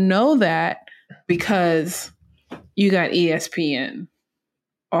won't know that because you got ESPN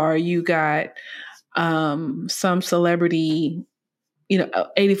or you got some celebrity, you know,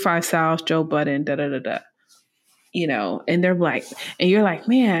 85 South, Joe Budden, you know, and they're like, and you're like,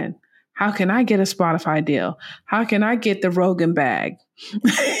 man, how can I get a Spotify deal? How can I get the Rogan bag?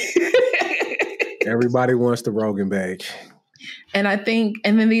 Everybody wants the Rogan bag. And I think,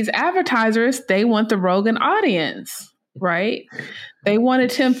 and then these advertisers, they want the Rogan audience, right? They want a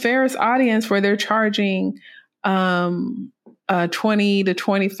Tim Ferriss audience where they're charging 20 to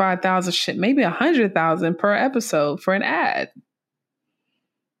 25,000 shit, maybe 100,000 per episode for an ad.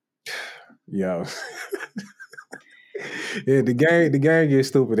 Yo. Yeah, the game gets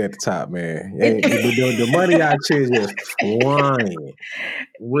stupid at the top, man. The money out here is just flying.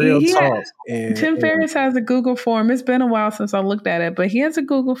 Real talk. And Tim Ferriss has a Google form. It's been a while since I looked at it, but he has a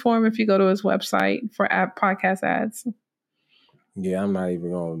Google form if you go to his website for podcast ads. Yeah, I'm not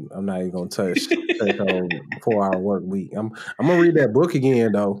even gonna touch the 4-hour work week. I'm gonna read that book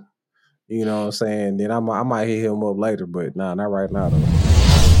again though. You know what I'm saying? Then I might hit him up later, but nah, not right now though.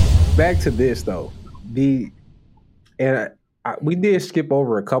 Back to this though. We did skip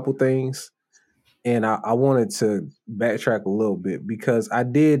over a couple things, and I wanted to backtrack a little bit because I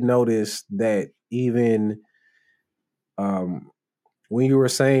did notice that even when you were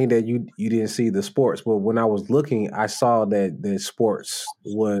saying that you didn't see the sports, but when I was looking, I saw that the sports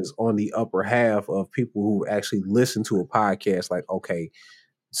was on the upper half of people who actually listen to a podcast. Like, okay,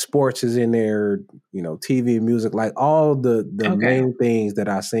 sports is in there, you know, TV, music, like all the main things that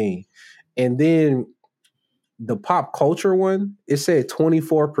I seen, and then the pop culture one, it said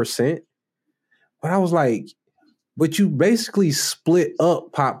 24%. But I was like, but you basically split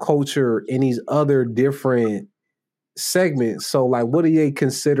up pop culture in these other different segments. So like, what do they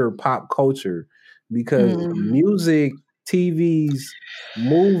consider pop culture? Because music, TVs,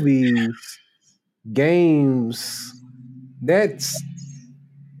 movies, games, that's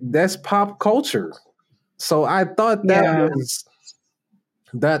pop culture. So I thought that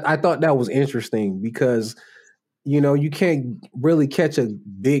was interesting because, you know, you can't really catch a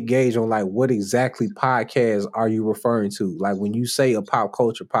big gauge on like what exactly podcast are you referring to? Like when you say a pop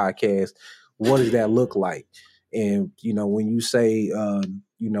culture podcast, what does that look like? And, you know, when you say,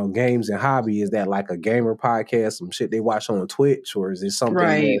 you know, games and hobby, is that like a gamer podcast, some shit they watch on Twitch, or is it something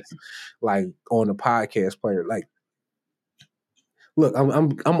that's like on a podcast player? Like, look,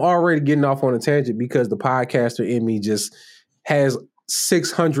 I'm already getting off on a tangent because the podcaster in me just has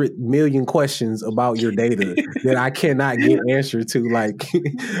 600 million questions about your data that I cannot get answered to. Like,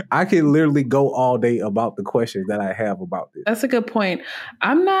 I can literally go all day about the questions that I have about this. That's a good point.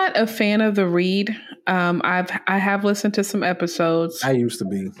 I'm not a fan of the read. I have listened to some episodes. I used to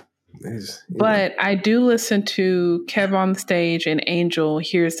be. But I do listen to Kev on the Stage and Angel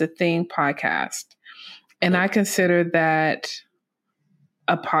Here's the Thing podcast. And I consider that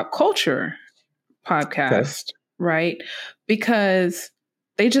a pop culture podcast. Okay. Right? Because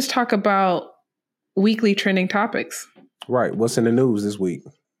they just talk about weekly trending topics. Right. What's in the news this week?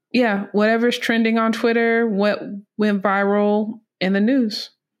 Yeah. Whatever's trending on Twitter, what went viral in the news.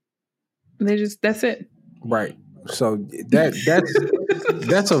 That's it. Right. So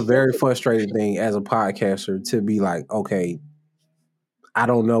that's a very frustrating thing as a podcaster to be like, okay, I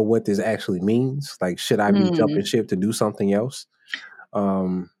don't know what this actually means. Like, should I be jumping ship to do something else?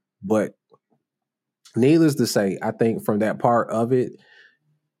 But needless to say, I think from that part of it,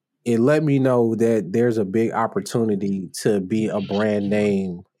 it let me know that there's a big opportunity to be a brand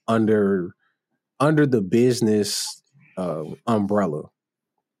name under the business umbrella,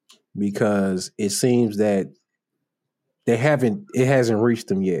 because it seems that it hasn't reached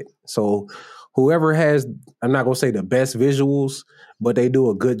them yet. So whoever has, I'm not going to say the best visuals, but they do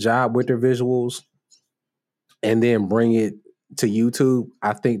a good job with their visuals and then bring it to YouTube,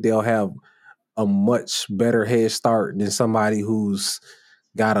 I think they'll have a much better head start than somebody who's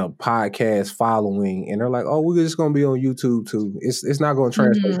got a podcast following and they're like, oh, we're just going to be on YouTube too. It's not going to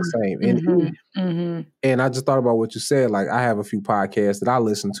translate the same. And I just thought about what you said. Like, I have a few podcasts that I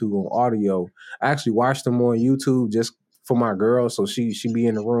listen to on audio. I actually watch them on YouTube just for my girl. So she be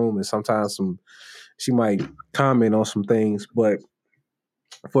in the room and sometimes she might comment on some things, but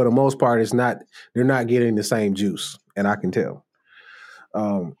for the most part, they're not getting the same juice, and I can tell.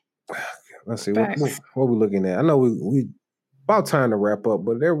 Let's see what we're looking at. I know we about time to wrap up,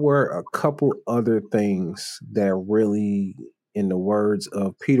 but there were a couple other things that really, in the words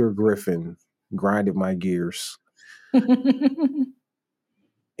of Peter Griffin, grinded my gears. And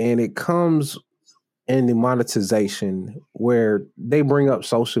it comes in the monetization where they bring up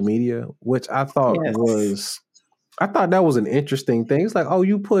social media, which I thought that was an interesting thing. It's like, oh,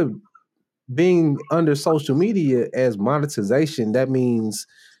 you put being under social media as monetization. That means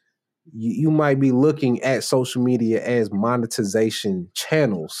you might be looking at social media as monetization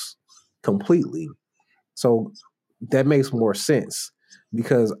channels completely. So that makes more sense,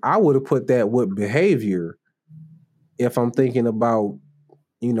 because I would have put that with behavior if I'm thinking about,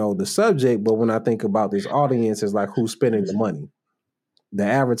 the subject. But when I think about this audience, it's like, who's spending the money? The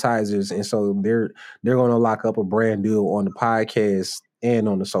advertisers. And so they're going to lock up a brand deal on the podcast and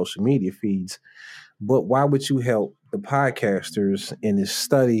on the social media feeds. But why would you help the podcasters in this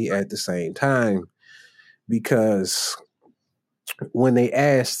study at the same time? Because when they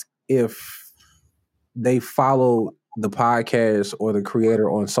asked if they follow the podcast or the creator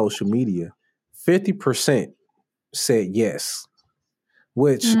on social media, 50% said yes,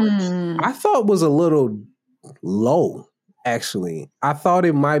 which I thought was a little low. Actually, I thought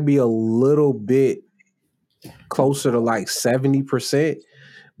it might be a little bit closer to like 70%,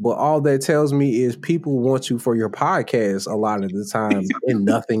 but all that tells me is people want you for your podcast a lot of the time and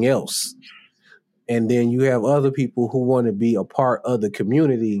nothing else. And then you have other people who want to be a part of the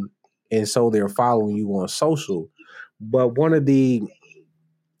community, and so they're following you on social. But one of the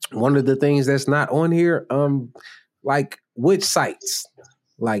things that's not on here, like which sites?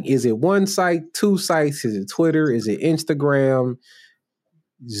 Like, is it one site, two sites? Is it Twitter? Is it Instagram?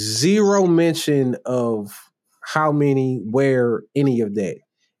 Zero mention of how many, where, any of that.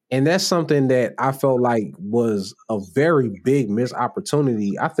 And that's something that I felt like was a very big missed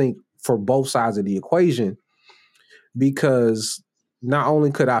opportunity, I think, for both sides of the equation, because not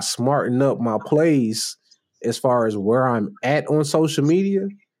only could I smarten up my plays as far as where I'm at on social media,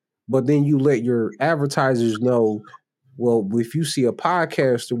 but then you let your advertisers know, well, if you see a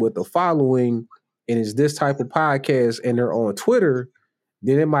podcaster with a following and it's this type of podcast and they're on Twitter,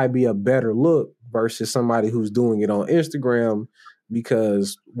 then it might be a better look versus somebody who's doing it on Instagram,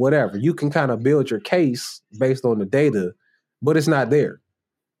 because whatever, you can kind of build your case based on the data, but it's not there.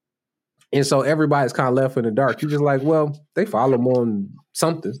 And so everybody's kind of left in the dark. You're just like, well, they follow them on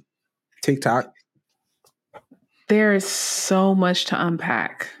something, TikTok. There is so much to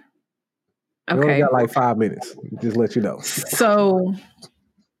unpack. Okay. We only got like 5 minutes. Just let you know. So,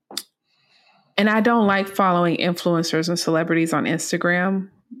 and I don't like following influencers and celebrities on Instagram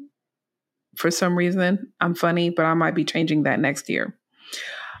for some reason. I'm funny, but I might be changing that next year.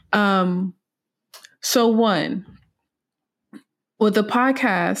 So one, with the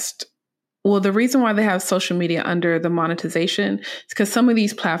podcast, the reason why they have social media under the monetization is because some of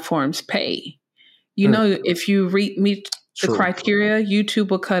these platforms pay. If you meet the criteria,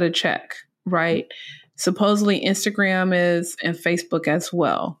 YouTube will cut a check, right? Supposedly Instagram is, and Facebook as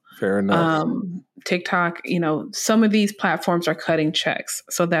well. Fair enough. TikTok, some of these platforms are cutting checks.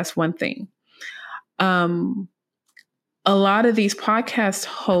 So that's one thing. A lot of these podcast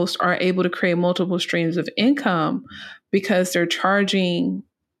hosts are able to create multiple streams of income because they're charging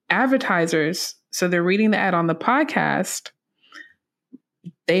advertisers. So they're reading the ad on the podcast.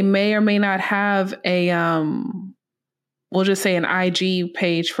 They may or may not have we'll just say an IG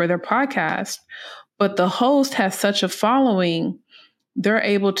page for their podcast, but the host has such a following, they're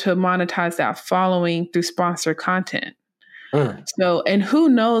able to monetize that following through sponsored content. So, and who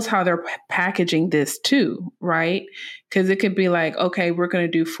knows how they're packaging this too, right? Because it could be like, okay, we're going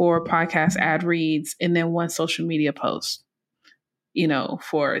to do 4 podcast ad reads and then 1 social media post,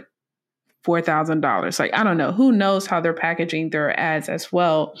 for $4,000. Like, I don't know. Who knows how they're packaging their ads as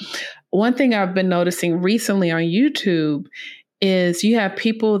well. One thing I've been noticing recently on YouTube is you have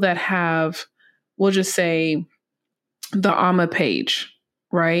people that have, we'll just say, the AMA page,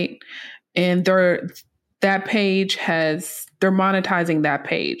 right? And they're monetizing that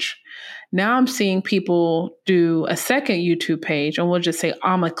page. Now I'm seeing people do a second YouTube page, and we'll just say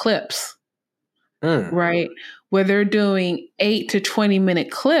AMA Clips, right? Where they're doing 8 to 20-minute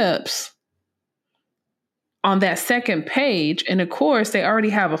clips on that second page. And of course, they already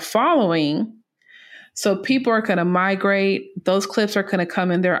have a following. So people are going to migrate. Those clips are going to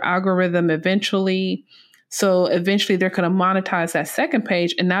come in their algorithm eventually. So eventually they're going to monetize that second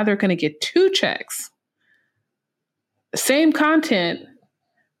page. And now they're going to get 2 checks. Same content,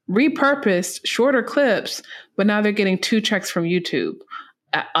 repurposed, shorter clips, but now they're getting 2 checks from YouTube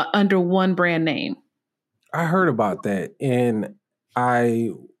under one brand name. I heard about that. And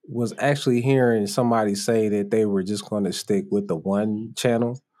I was actually hearing somebody say that they were just going to stick with the one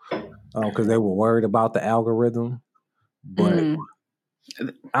channel because they were worried about the algorithm. But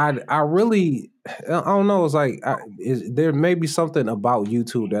I don't know. It's like there may be something about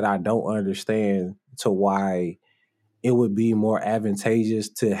YouTube that I don't understand to why it would be more advantageous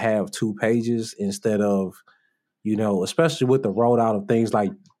to have 2 pages instead of, especially with the rollout of things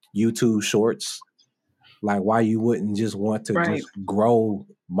like YouTube Shorts. Like why you wouldn't just want to just grow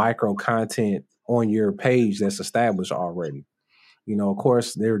micro content on your page that's established already. Of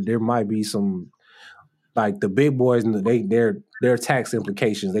course, there might be some, like the big boys and their tax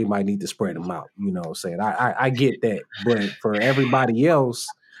implications, they might need to spread them out. You know what I'm saying? I get that. But for everybody else,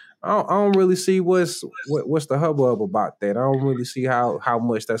 I don't really see what's the hubbub about that. I don't really see how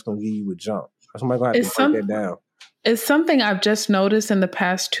much that's going to give you a jump. Somebody going to have to break that down. It's something I've just noticed in the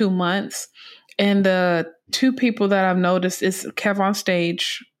past 2 months. And the 2 people that I've noticed is Kev on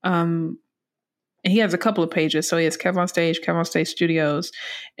Stage. And he has a couple of pages. So he has Kev on Stage Studios.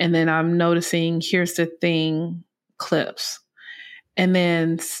 And then I'm noticing Here's the Thing clips. And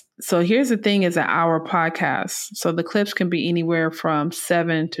then, so Here's the Thing is an hour podcast. So the clips can be anywhere from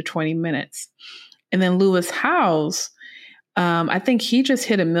 7 to 20 minutes. And then Lewis Howes, I think he just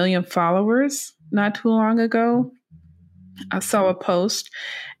hit 1 million followers not too long ago. I saw a post.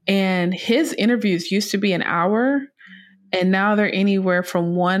 And his interviews used to be an hour, and now they're anywhere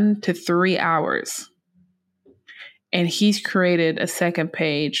from 1 to 3 hours. And he's created a second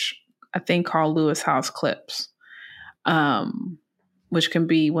page, I think, called Lewis Howes Clips, which can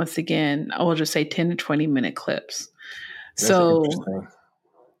be, once again, I will just say 10 to 20-minute clips. That's so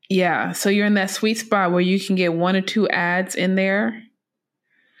you're in that sweet spot where you can get 1 or 2 ads in there.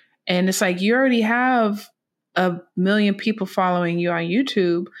 And it's like you already have 1 million people following you on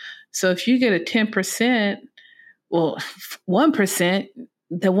YouTube. So if you get a 10%, 1%,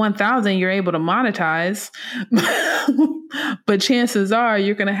 the 1,000 you're able to monetize. But chances are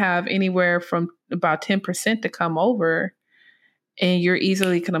you're going to have anywhere from about 10% to come over, and you're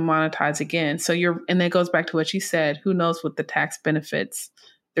easily going to monetize again. So and that goes back to what you said. Who knows what the tax benefits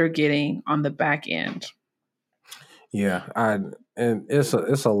they're getting on the back end? Yeah, and it's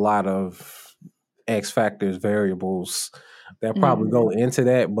a lot of X factors, variables that probably go into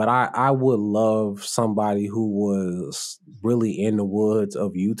that. But I would love somebody who was really in the woods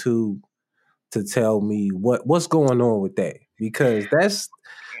of YouTube to tell me what's going on with that, because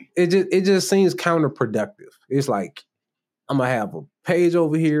it just seems counterproductive. It's like I'm gonna have a page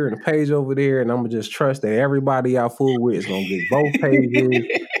over here and a page over there, and I'm gonna just trust that everybody I fool with is gonna get both pages,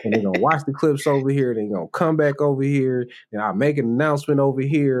 and they're gonna watch the clips over here, they're gonna come back over here, and I'll make an announcement over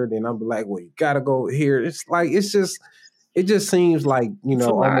here, then I'll be like, well, you gotta go here. It's like it just seems like,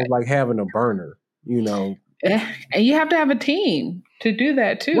 almost like having a burner, And you have to have a team to do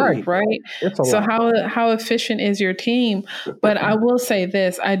that too, right? So how efficient is your team? But I will say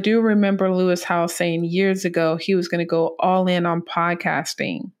this. I do remember Lewis Howes saying years ago he was going to go all in on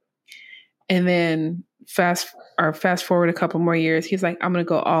podcasting. And then fast forward a couple more years, he's like, I'm going to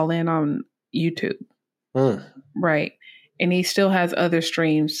go all in on YouTube. Right. And he still has other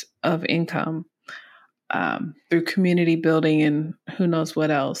streams of income through community building and who knows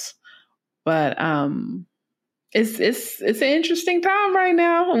what else. But it's an interesting time right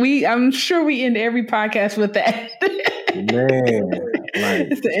now. I'm sure we end every podcast with that. Man,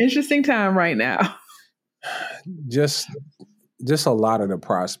 it's an interesting time right now. Just a lot of the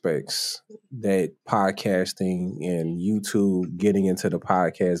prospects that podcasting and YouTube getting into the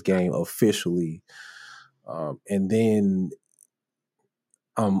podcast game officially, and then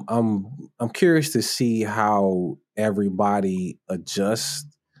I'm curious to see how everybody adjusts,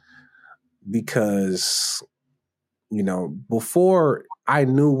 because before I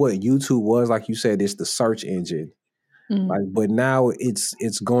knew what YouTube was, like you said, it's the search engine. But now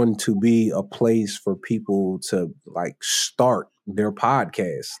it's going to be a place for people to like start their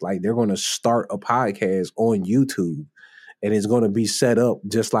podcast. Like they're going to start a podcast on YouTube, and it's going to be set up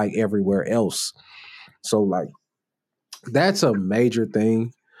just like everywhere else. So like that's a major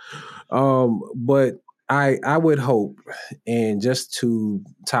thing. But I would hope, and just to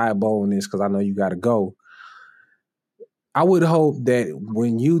tie a bow on this, because I know you got to go, I would hope that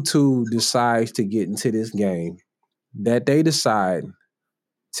when YouTube decides to get into this game, that they decide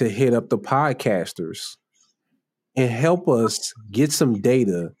to hit up the podcasters and help us get some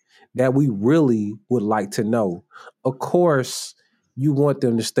data that we really would like to know. Of course, you want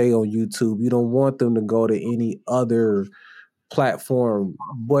them to stay on YouTube. You don't want them to go to any other platform.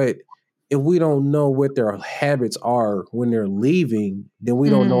 But if we don't know what their habits are when they're leaving, then we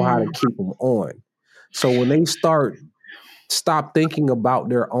don't know how to keep them on. So when they stop thinking about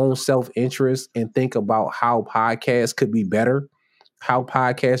their own self-interest and think about how podcasts could be better, how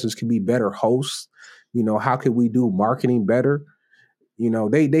podcasters could be better hosts, how could we do marketing better?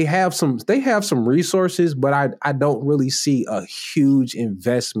 They have some resources, but I don't really see a huge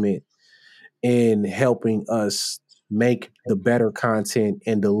investment in helping us make the better content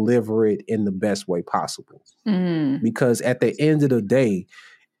and deliver it in the best way possible. Because at the end of the day,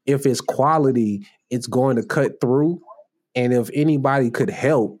 if it's quality, it's going to cut through. And if anybody could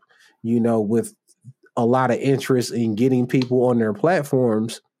help, with a lot of interest in getting people on their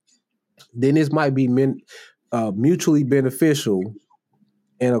platforms, then this might be mutually beneficial,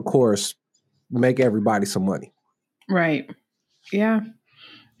 and of course, make everybody some money. Right. Yeah.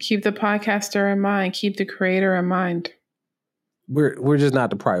 Keep the podcaster in mind. Keep the creator in mind. We're just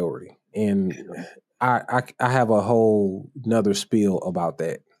not the priority, and I have a whole nother spiel about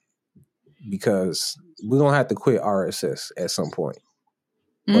that, because we're going to have to quit RSS at some point.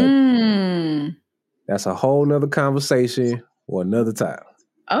 But that's a whole nother conversation for another time.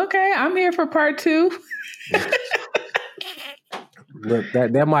 Okay, I'm here for part 2. Look,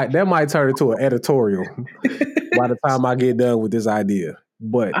 that might turn into an editorial by the time I get done with this idea.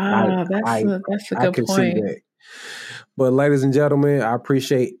 But that's a good point. See that. But ladies and gentlemen, I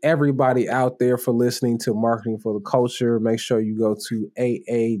appreciate everybody out there for listening to Marketing for the Culture. Make sure you go to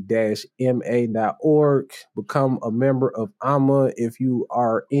aa-ma.org. Become a member of AMA. If you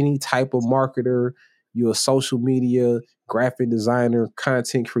are any type of marketer, you're a social media, graphic designer,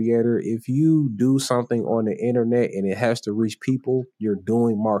 content creator. If you do something on the internet and it has to reach people, you're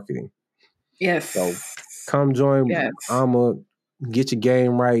doing marketing. Yes. So come join AMA. Get your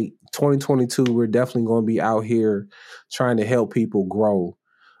game right. 2022, we're definitely going to be out here trying to help people grow.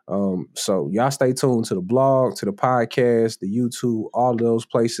 So y'all stay tuned to the blog, to the podcast, the YouTube, all of those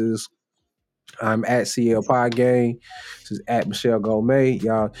places. I'm at CL Pod Gang. This is at Michelle Gomez.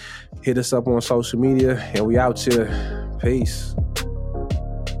 Y'all hit us up on social media, and we out here. Peace.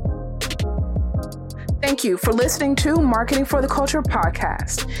 Thank you for listening to Marketing for the Culture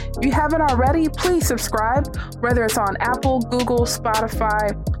podcast. If you haven't already, please subscribe, whether it's on Apple, Google,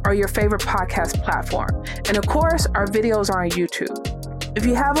 Spotify, or your favorite podcast platform. And of course, our videos are on YouTube. If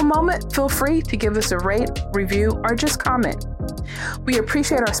you have a moment, feel free to give us a rate, review, or just comment. We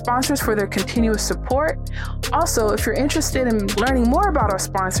appreciate our sponsors for their continuous support. Also, if you're interested in learning more about our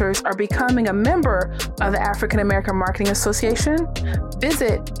sponsors or becoming a member of the African American Marketing Association,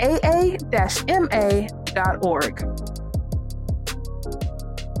 visit aa-ma.org.